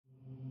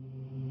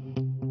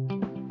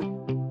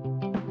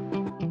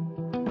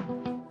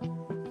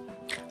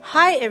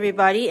Hi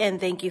everybody,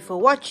 and thank you for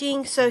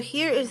watching. So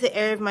here is the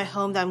area of my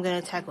home that I'm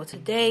going to tackle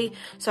today.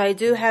 So I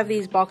do have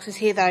these boxes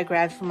here that I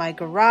grabbed from my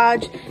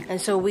garage, and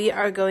so we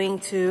are going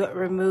to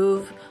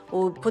remove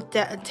or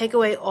take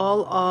away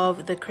all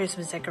of the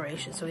Christmas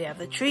decorations. So we have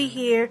the tree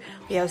here,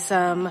 we have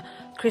some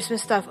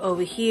Christmas stuff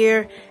over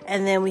here,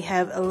 and then we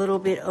have a little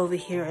bit over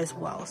here as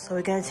well. So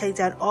we're going to take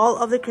down all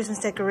of the Christmas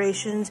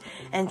decorations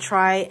and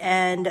try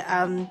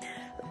and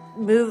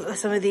move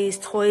some of these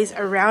toys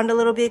around a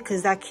little bit,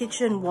 because that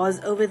kitchen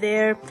was over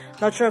there.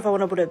 Not sure if I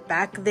want to put it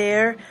back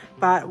there,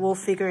 but we'll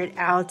figure it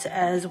out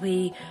as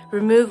we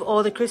remove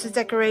all the Christmas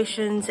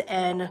decorations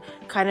and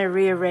kind of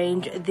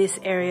rearrange this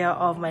area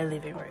of my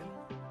living room.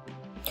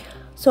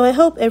 So I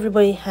hope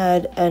everybody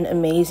had an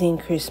amazing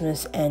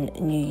Christmas and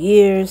New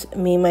Year's.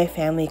 Me and my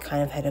family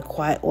kind of had a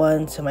quiet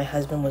one, so my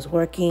husband was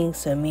working,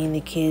 so me and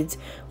the kids,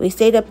 we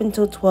stayed up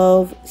until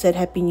 12, said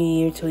Happy New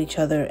Year to each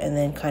other, and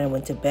then kind of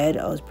went to bed.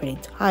 I was pretty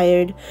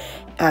tired.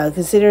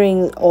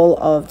 Considering all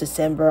of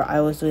December, I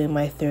was doing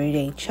my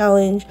 30-day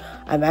challenge.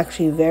 I'm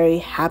actually very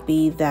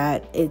happy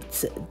that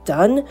it's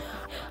done.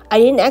 I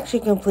didn't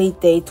actually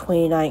complete day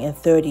 29 and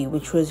 30,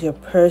 which was your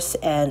purse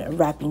and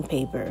wrapping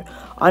paper.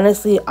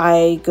 Honestly,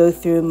 I go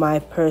through my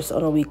purse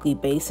on a weekly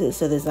basis,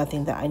 so there's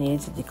nothing that I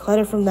needed to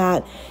declutter from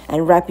that.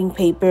 And wrapping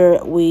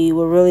paper, we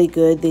were really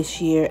good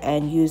this year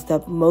and used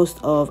up most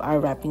of our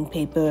wrapping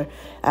paper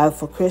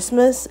for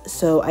Christmas.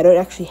 So I don't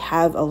actually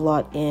have a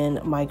lot in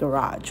my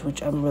garage,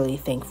 which I'm really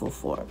thankful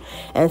for.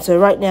 And so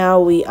right now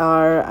we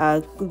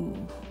are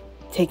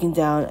taking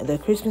down the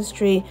Christmas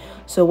tree.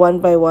 So one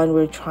by one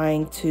we're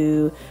trying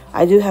to,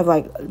 I do have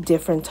like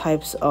different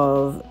types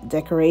of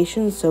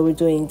decorations, so we're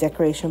doing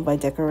decoration by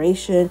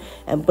decoration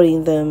and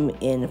putting them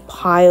in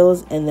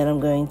piles, and then I'm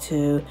going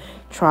to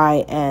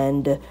try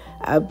and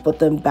put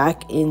them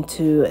back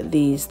into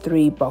these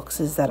 3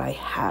 boxes that I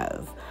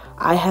have.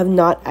 I have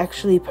not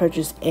actually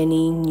purchased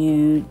any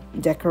new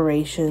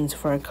decorations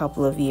for a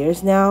couple of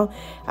years now.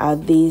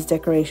 These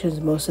decorations,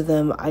 most of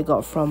them I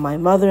got from my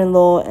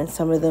mother-in-law, and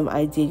some of them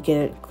I did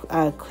get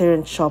at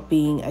clearance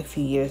shopping a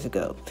few years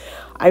ago.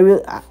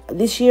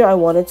 This year I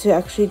wanted to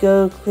actually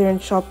go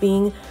clearance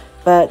shopping,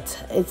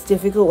 but it's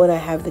difficult when I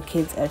have the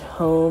kids at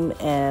home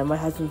and my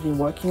husband's been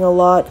working a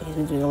lot. He's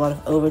been doing a lot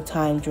of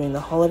overtime during the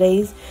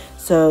holidays,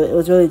 so it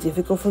was really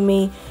difficult for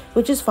me,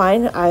 which is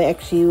fine. I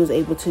actually was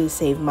able to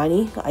save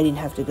money. I didn't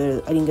go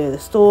to the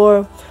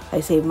store. I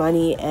saved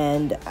money,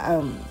 and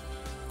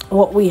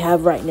what we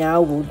have right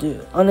now will do.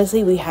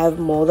 Honestly, we have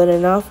more than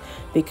enough,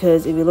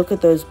 because if you look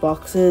at those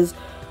boxes,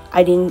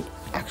 I didn't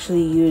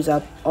actually use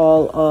up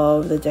all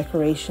of the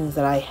decorations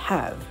that I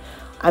have.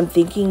 I'm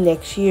thinking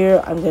next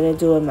year I'm going to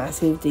do a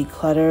massive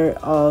declutter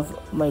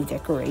of my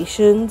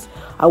decorations.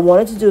 I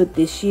wanted to do it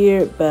this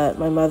year, but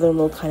my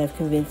mother-in-law kind of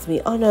convinced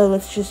me, oh no,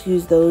 let's just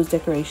use those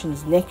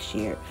decorations next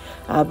year.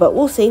 But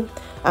we'll see,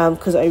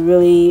 because I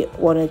really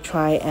want to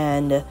try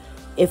and,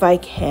 if I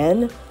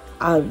can,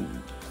 I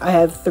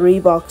have 3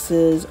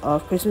 boxes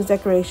of Christmas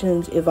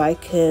decorations. If I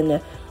can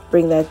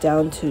bring that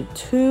down to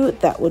 2,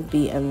 that would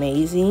be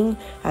amazing.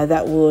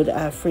 That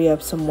would free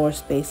up some more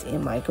space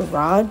in my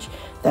garage.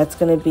 That's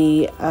going to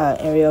be an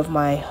area of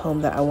my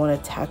home that I want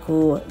to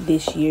tackle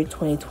this year,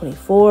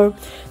 2024.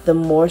 The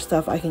more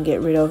stuff I can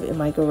get rid of in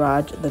my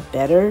garage, the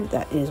better.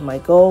 That is my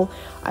goal.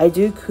 I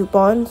do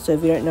coupon, so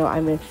if you don't know,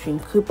 I'm an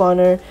extreme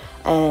couponer,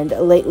 and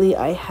lately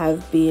I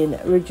have been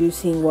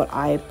reducing what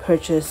I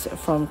purchase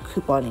from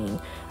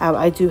couponing.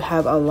 I do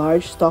have a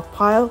large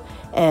stockpile,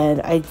 and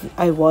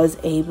I was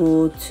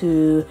able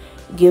to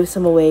give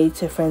some away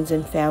to friends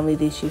and family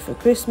this year for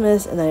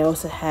Christmas, and I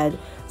also had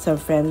some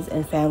friends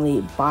and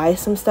family buy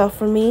some stuff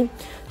from me,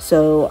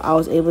 so I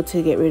was able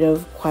to get rid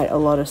of quite a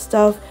lot of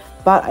stuff,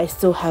 but I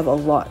still have a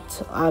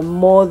lot,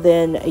 more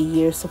than a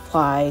year's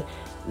supply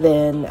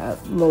than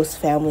most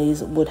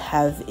families would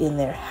have in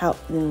their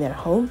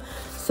home.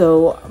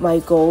 So my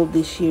goal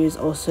this year is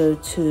also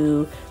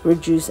to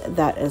reduce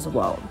that as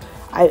well.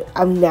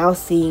 I'm now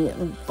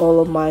seeing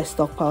all of my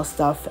stockpile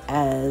stuff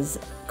as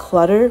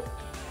clutter.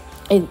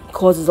 It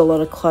causes a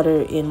lot of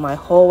clutter in my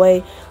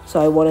hallway, so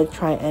I want to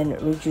try and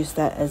reduce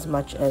that as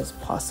much as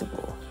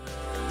possible.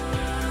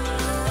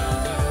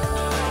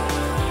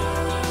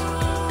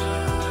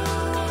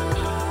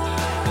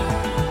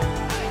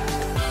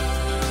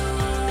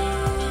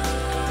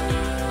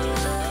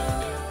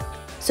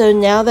 So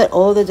now that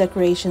all the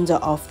decorations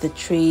are off the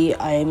tree,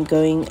 I am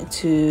going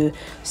to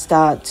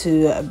start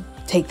to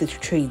take the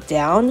tree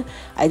down.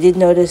 I did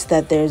notice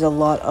that there's a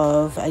lot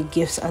of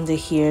gifts under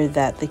here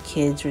that the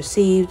kids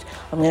received.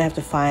 I'm gonna have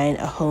to find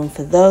a home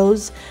for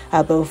those,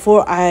 but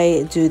before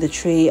I do the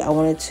tree, I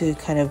wanted to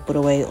kind of put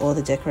away all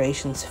the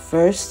decorations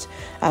first,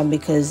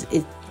 because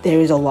there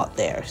is a lot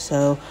there,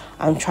 so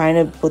I'm trying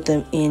to put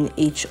them in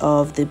each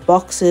of the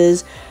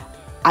boxes.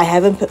 I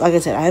haven't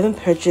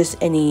purchased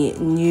any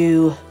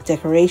new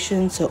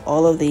decorations, so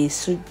all of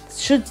these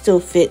should still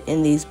fit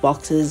in these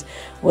boxes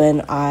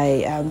when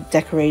I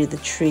decorated the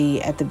tree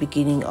at the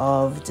beginning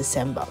of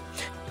December.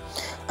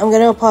 I'm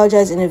going to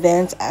apologize in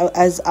advance.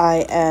 As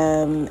I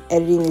am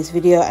editing this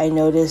video, I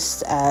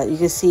noticed, you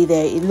can see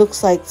there, it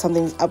looks like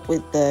something's up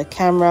with the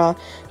camera,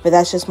 but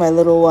that's just my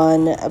little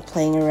one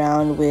playing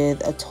around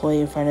with a toy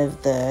in front of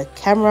the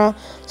camera.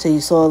 So you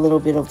saw a little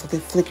bit of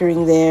the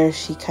flickering there.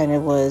 She kind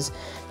of was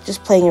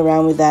just playing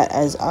around with that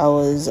as I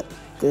was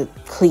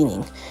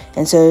cleaning.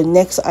 And so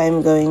next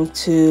I'm going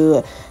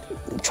to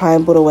try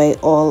and put away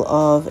all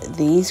of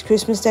these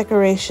Christmas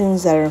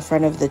decorations that are in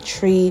front of the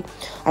tree.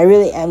 I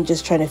really am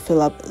just trying to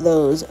fill up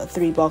those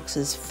 3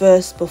 boxes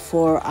first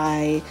before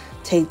I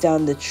take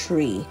down the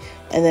tree,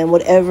 and then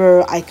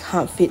whatever I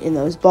can't fit in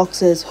those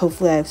boxes,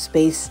 hopefully I have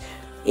space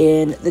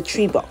in the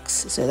tree box.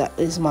 So that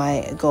is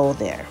my goal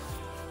there.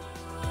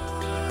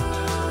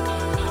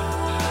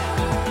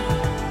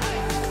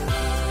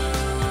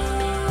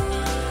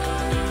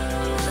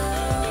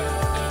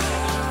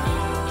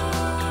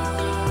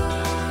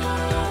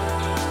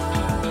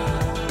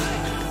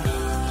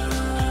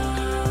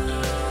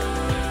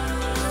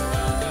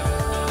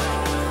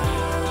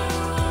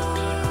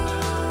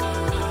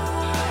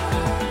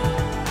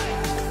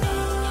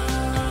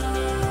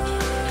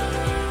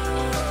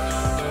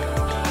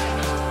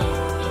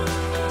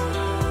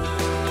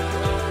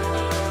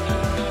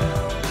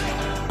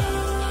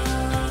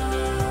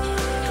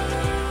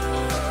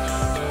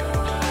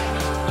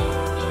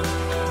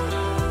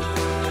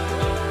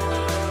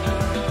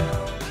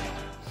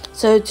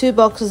 So 2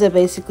 boxes are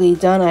basically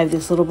done. I have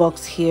this little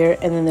box here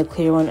and then the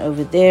clear one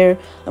over there.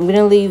 I'm going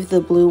to leave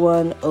the blue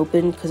one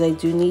open because I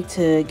do need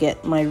to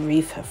get my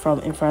wreath from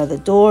in front of the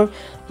door.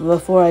 But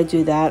before I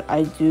do that,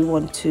 I do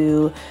want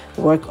to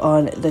work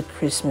on the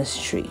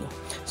Christmas tree.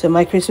 So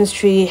my Christmas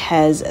tree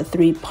has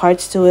 3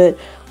 parts to it.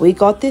 We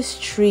got this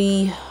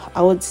tree,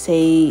 I would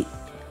say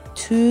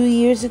 2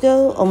 years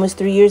ago, almost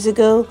 3 years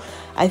ago,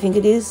 I think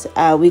it is.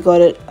 We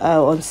got it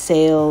on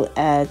sale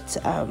at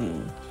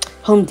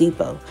Home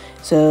Depot.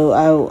 So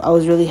I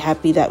was really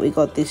happy that we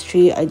got this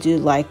tree. I do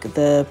like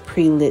the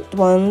pre-lit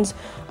ones.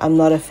 I'm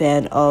not a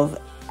fan of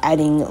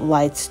adding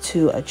lights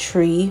to a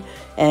tree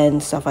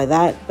and stuff like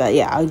that, but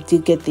yeah, I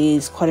did get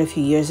these quite a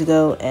few years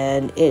ago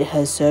and it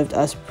has served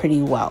us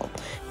pretty well.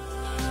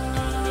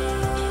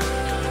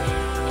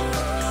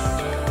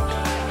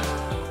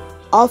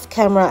 Off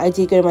camera, I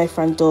did go to my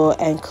front door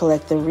and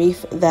collect the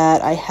wreath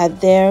that I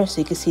had there.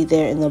 So you can see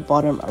there in the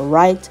bottom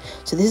right.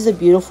 So this is a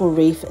beautiful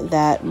wreath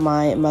that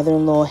my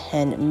mother-in-law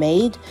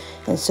handmade.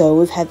 And so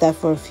we've had that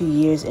for a few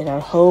years in our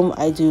home.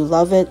 I do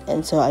love it.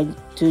 And so I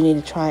do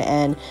need to try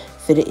and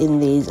fit it in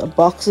these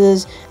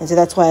boxes. And so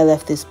that's why I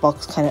left this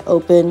box kind of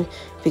open,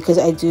 because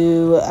I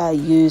do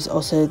use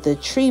also the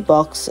tree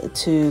box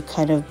to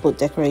kind of put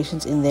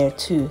decorations in there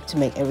too, to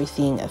make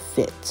everything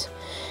fit.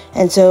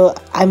 And so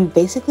I'm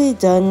basically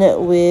done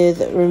with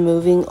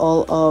removing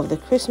all of the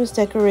Christmas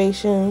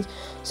decorations.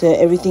 So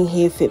everything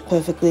here fit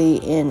perfectly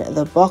in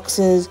the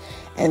boxes.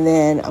 And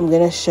then I'm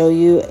going to show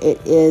you,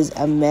 it is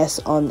a mess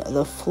on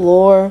the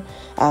floor.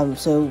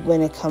 So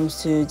when it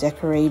comes to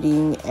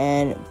decorating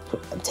and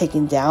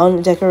taking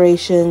down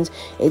decorations,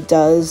 it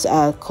does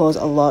cause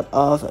a lot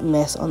of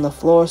mess on the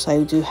floor. So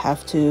I do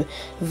have to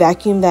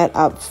vacuum that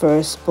up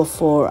first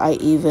before I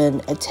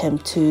even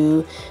attempt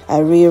to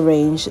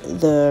rearrange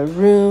the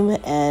room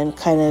and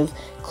kind of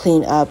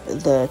clean up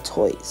the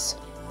toys.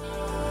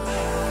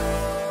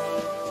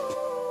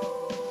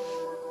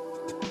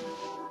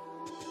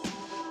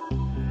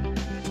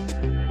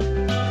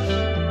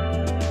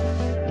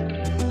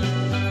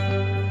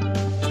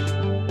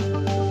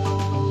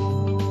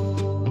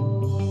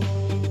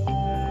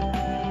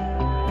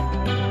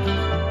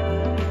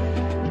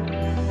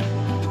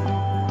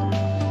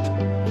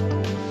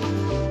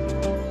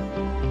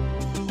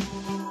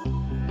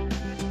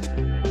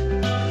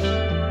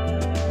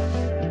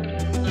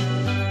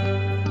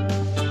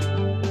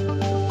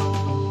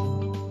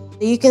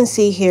 You can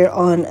see here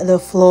on the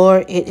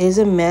floor, it is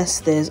a mess.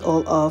 There's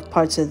all of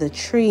parts of the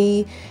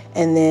tree,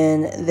 and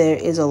then there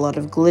is a lot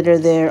of glitter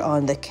there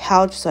on the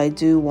couch. So I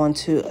do want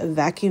to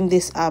vacuum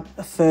this up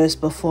first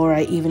before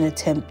I even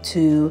attempt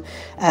to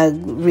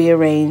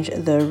rearrange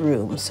the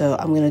room. So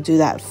I'm going to do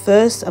that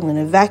first. I'm going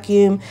to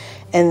vacuum,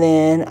 and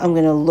then I'm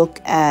going to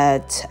look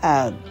at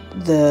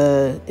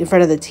in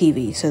front of the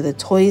TV, so the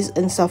toys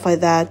and stuff like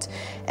that,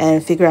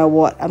 and figure out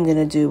what I'm going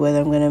to do, whether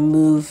I'm going to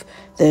move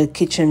the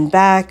kitchen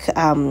back,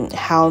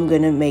 how I'm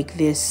going to make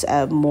this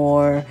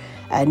more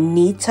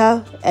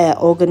neater,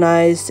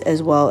 organized,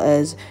 as well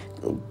as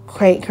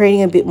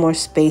creating a bit more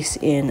space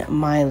in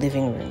my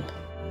living room.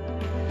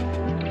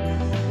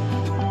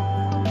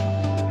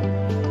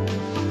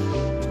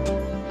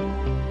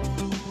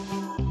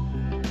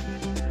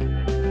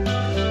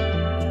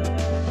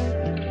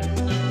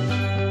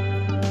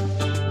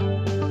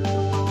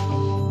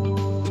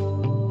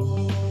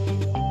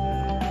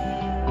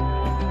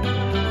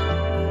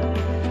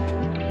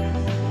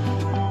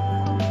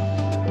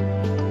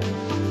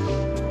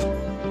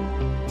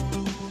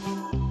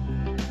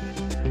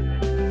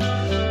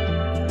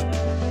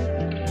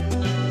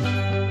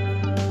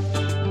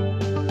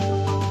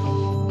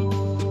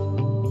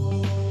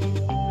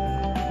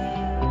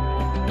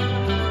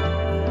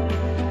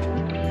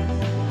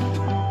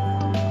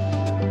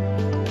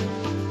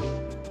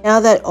 Now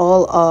that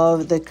all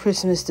of the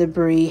Christmas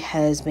debris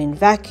has been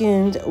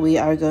vacuumed, we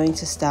are going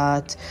to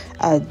start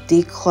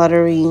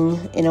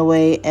decluttering in a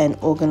way and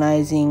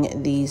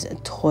organizing these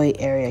toy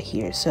area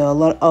here. So a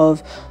lot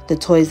of the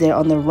toys there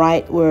on the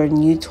right were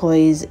new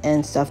toys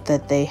and stuff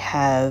that they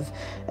have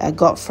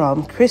got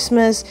from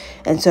Christmas.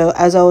 And so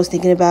as I was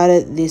thinking about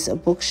it, this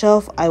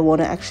bookshelf I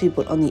want to actually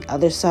put on the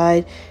other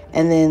side,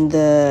 and then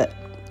the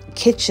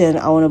kitchen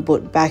I want to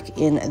put back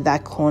in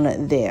that corner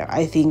there.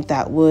 I think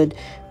that would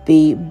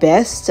be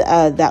best.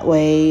 That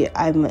way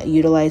I'm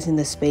utilizing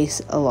the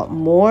space a lot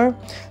more.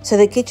 So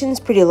the kitchen's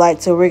pretty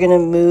light, so we're gonna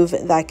move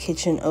that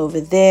kitchen over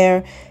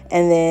there.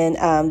 And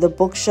then the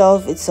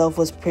bookshelf itself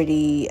was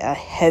pretty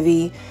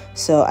heavy,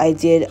 so I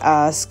did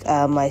ask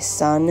my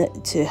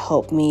son to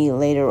help me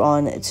later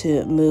on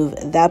to move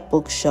that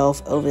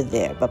bookshelf over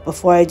there. But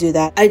before I do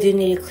that, I do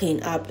need to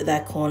clean up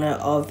that corner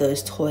of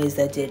those toys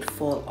that did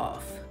fall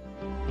off.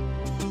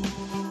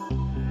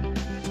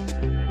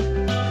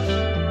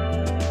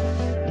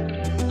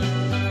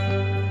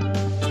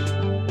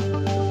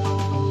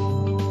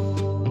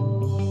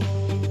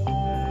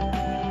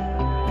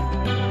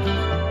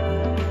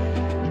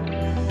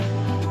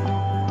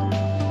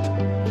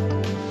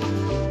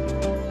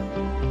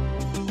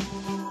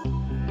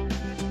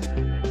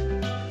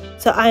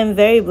 So I am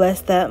very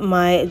blessed that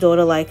my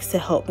daughter likes to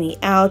help me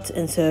out,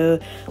 and so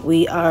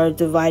we are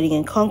dividing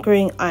and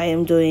conquering. I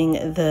am doing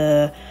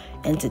the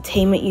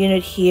entertainment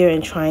unit here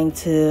and trying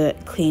to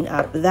clean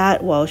up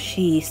that while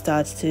she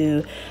starts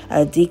to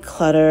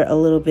declutter a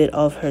little bit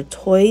of her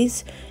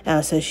toys.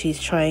 So she's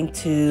trying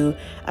to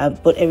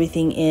put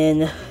everything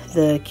in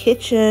the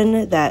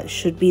kitchen that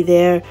should be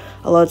there.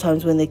 A lot of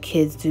times when the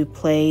kids do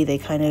play, they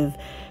kind of,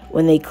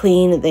 when they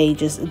clean, they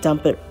just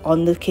dump it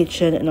on the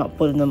kitchen and not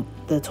putting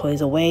the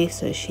toys away.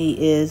 So she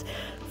is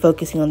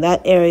focusing on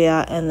that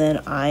area, and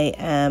then I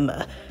am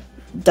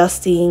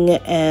dusting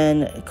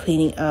and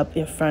cleaning up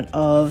in front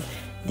of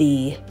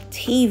the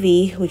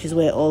TV, which is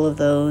where all of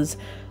those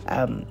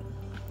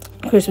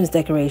Christmas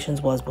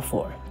decorations was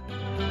before.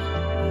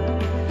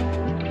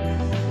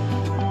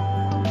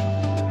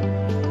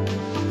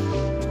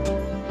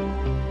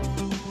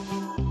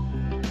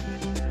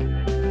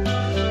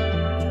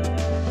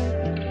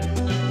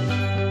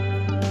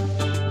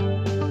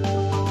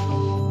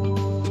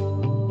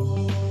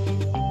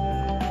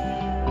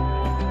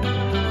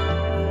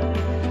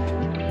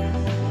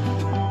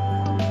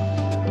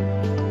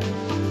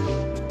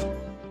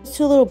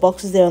 Two little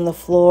boxes there on the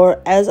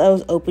floor. As I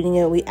was opening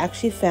it, we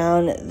actually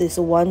found this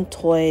one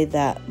toy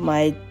that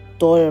my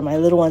daughter, my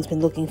little one's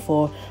been looking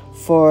for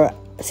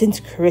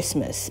since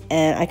Christmas,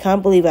 and I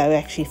can't believe I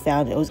actually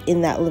found it. It was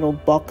in that little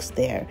box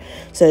there.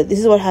 So this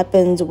is what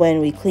happens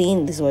when we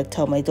clean. This is what I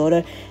tell my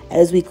daughter.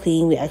 As we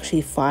clean, we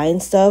actually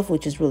find stuff,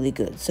 which is really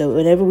good. So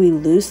whenever we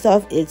lose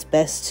stuff, it's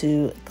best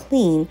to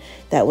clean.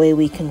 That way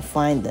we can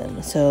find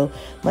them. So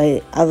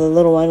my other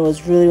little one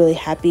was really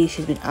happy.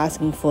 She's been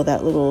asking for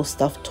that little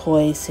stuffed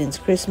toy since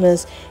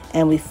Christmas,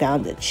 and we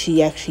found it.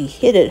 She actually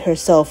hid it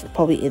herself,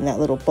 probably in that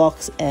little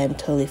box, and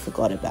totally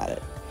forgot about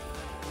it.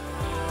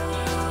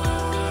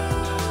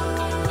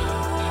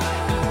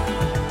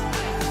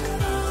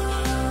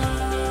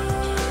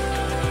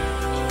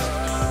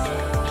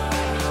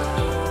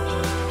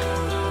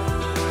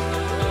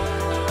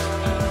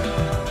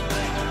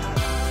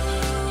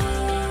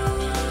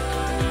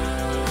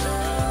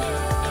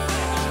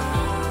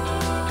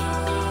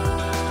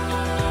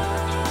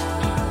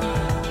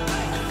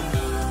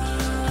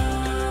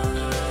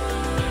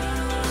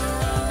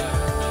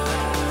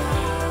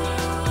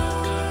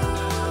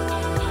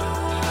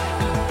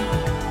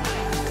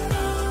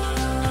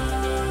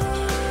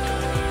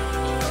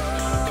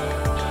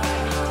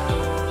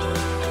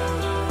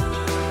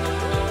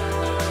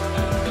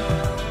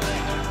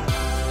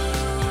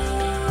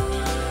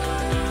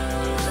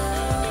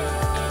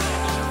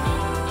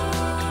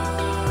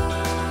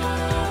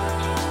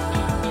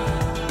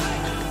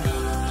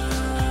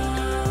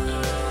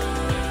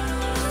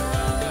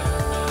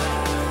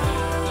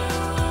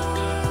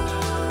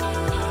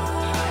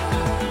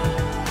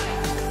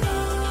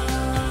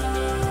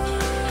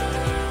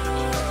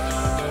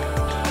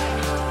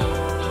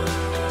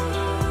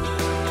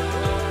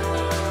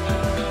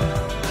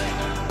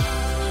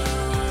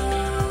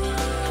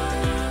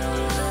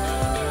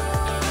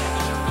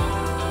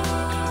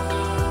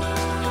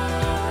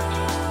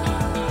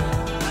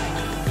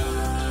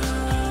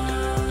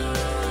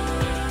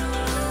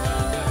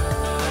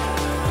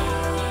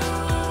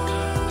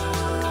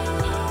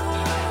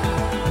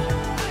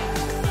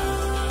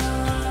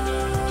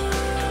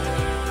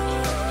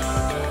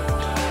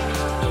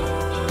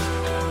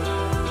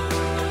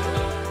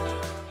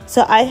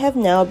 So I have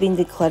now been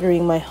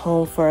decluttering my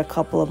home for a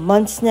couple of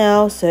months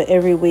now. So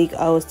every week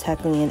I was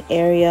tackling an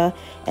area,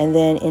 and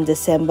then in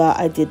December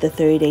I did the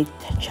 30-day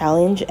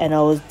challenge and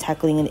I was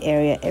tackling an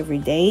area every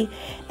day,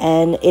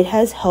 and it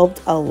has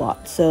helped a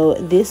lot. So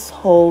this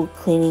whole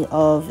cleaning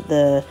of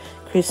the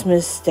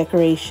Christmas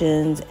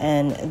decorations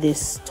and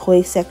this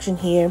toy section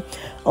here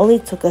only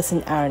took us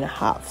an hour and a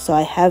half. So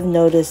I have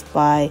noticed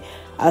by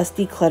us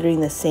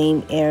decluttering the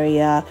same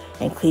area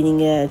and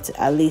cleaning it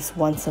at least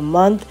once a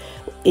month,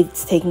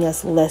 it's taking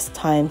us less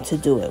time to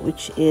do it,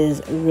 which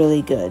is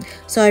really good.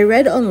 So I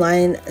read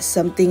online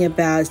something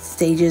about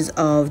stages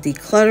of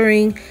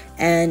decluttering,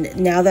 and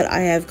now that I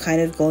have kind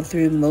of gone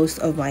through most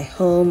of my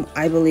home,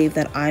 I believe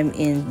that I'm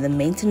in the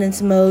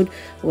maintenance mode,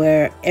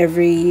 where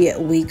every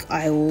week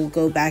I will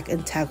go back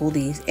and tackle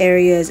these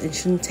areas. It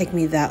shouldn't take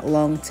me that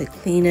long to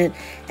clean it,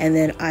 and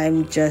then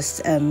I'm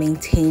just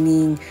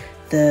maintaining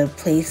the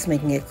place,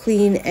 making it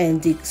clean,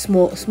 and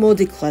small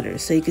declutter.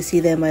 So you can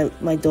see that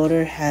my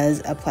daughter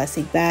has a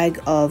plastic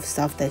bag of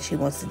stuff that she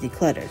wants to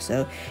declutter.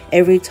 So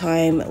every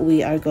time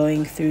we are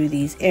going through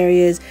these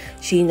areas,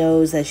 she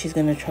knows that she's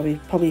going to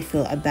probably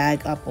fill a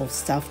bag up of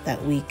stuff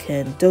that we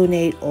can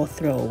donate or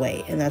throw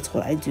away, and that's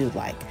what I do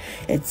like.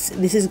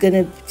 This is going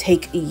to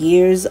take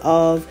years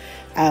of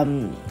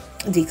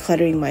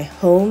decluttering my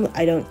home.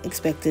 I don't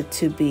expect it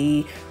to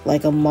be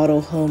like a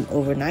model home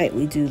overnight.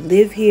 We do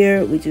live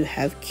here, we do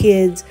have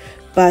kids,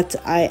 but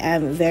I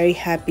am very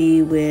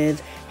happy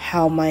with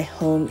how my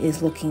home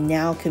is looking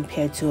now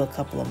compared to a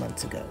couple of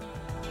months ago.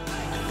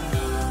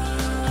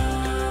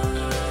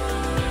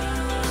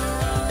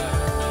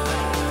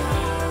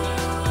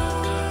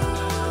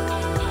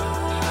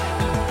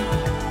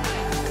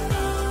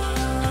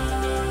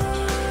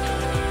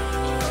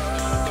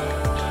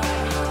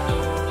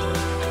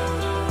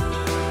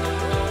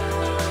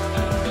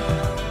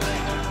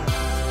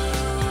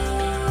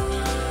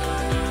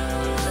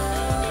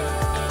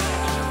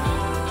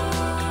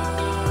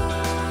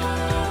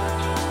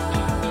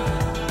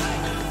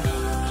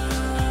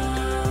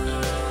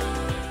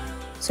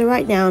 So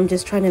right now I'm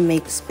just trying to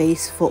make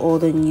space for all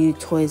the new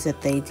toys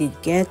that they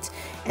did get,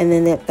 and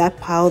then that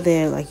pile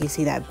there, like you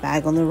see that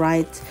bag on the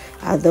right,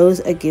 those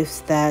are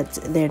gifts that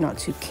they're not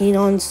too keen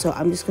on, so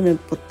I'm just going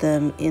to put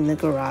them in the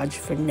garage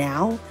for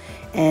now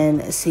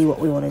and see what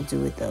we want to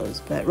do with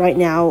those. But right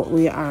now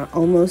we are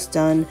almost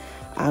done.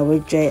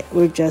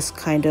 We're just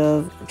kind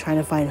of trying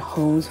to find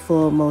homes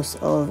for most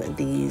of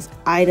these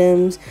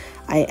items.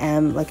 I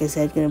am, like I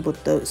said, going to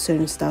put those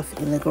certain stuff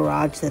in the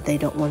garage that they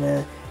don't want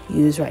to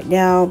use right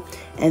now,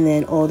 and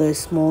then all those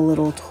small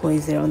little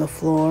toys there on the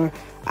floor,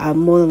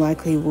 more than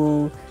likely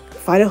we'll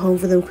find a home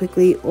for them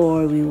quickly,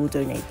 or we will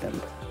donate them.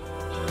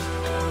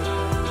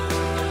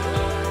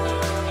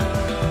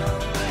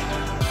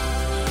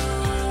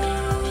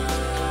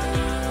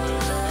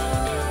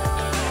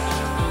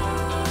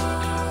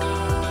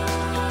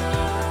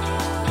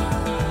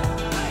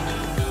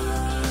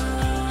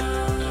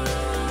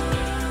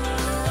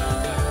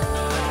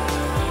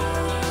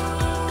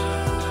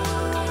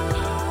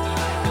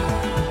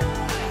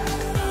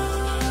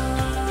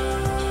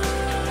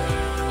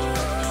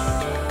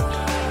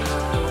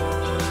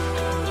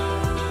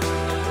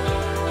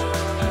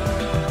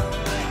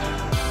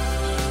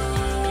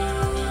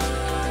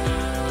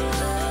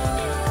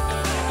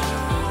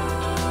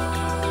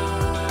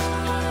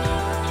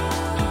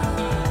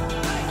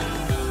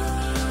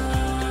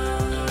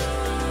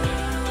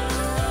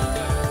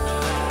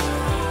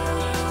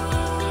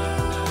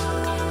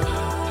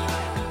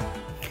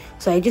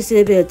 So I just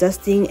did a bit of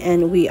dusting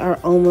and we are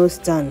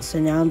almost done. So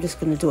now I'm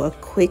just going to do a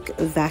quick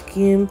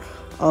vacuum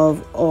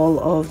of all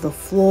of the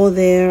floor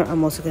there.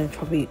 I'm also going to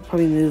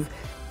probably move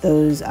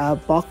those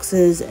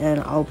boxes,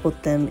 and I'll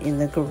put them in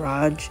the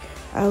garage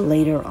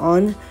later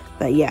on.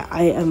 But yeah,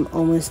 I am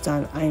almost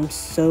done. I am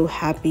so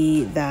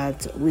happy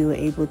that we were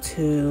able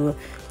to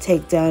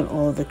take down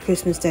all the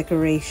Christmas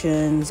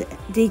decorations,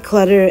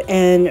 declutter,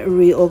 and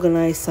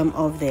reorganize some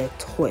of their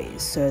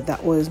toys. So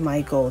that was my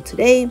goal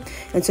today.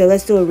 And so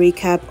let's do a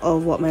recap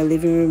of what my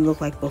living room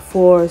looked like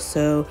before.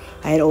 So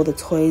I had all the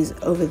toys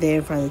over there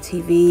in front of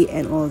the TV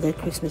and all the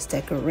Christmas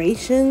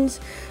decorations.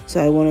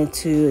 So I wanted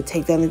to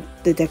take down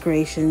the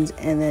decorations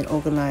and then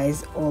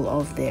organize all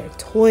of their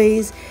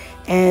toys.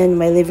 And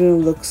my living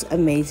room looks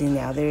amazing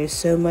now. There is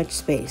so much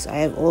space. I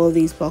have all of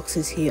these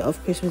boxes here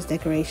of Christmas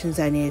decorations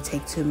I need to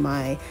take to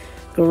my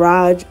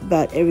garage,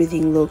 but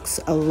everything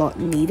looks a lot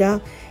neater.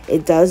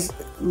 It does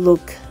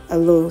look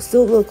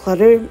still a little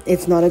cluttered.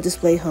 It's not a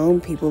display home,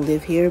 people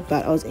live here,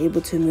 but I was able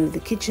to move the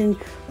kitchen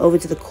over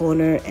to the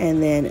corner,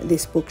 and then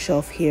this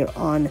bookshelf here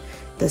on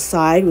the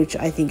side, which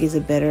I think is a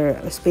better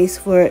space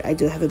for it. I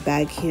do have a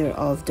bag here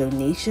of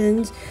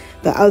donations,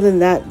 but other than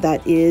that,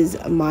 that is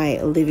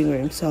my living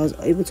room. So I was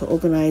able to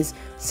organize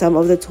some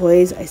of the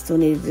toys. I still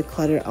needed to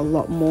declutter a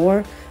lot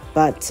more,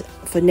 but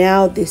for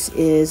now,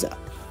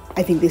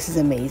 I think this is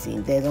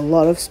amazing. There's a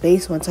lot of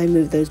space. Once I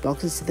moved those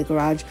boxes to the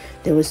garage,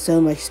 there was so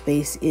much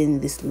space in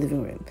this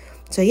living room.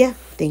 So yeah,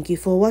 thank you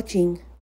for watching.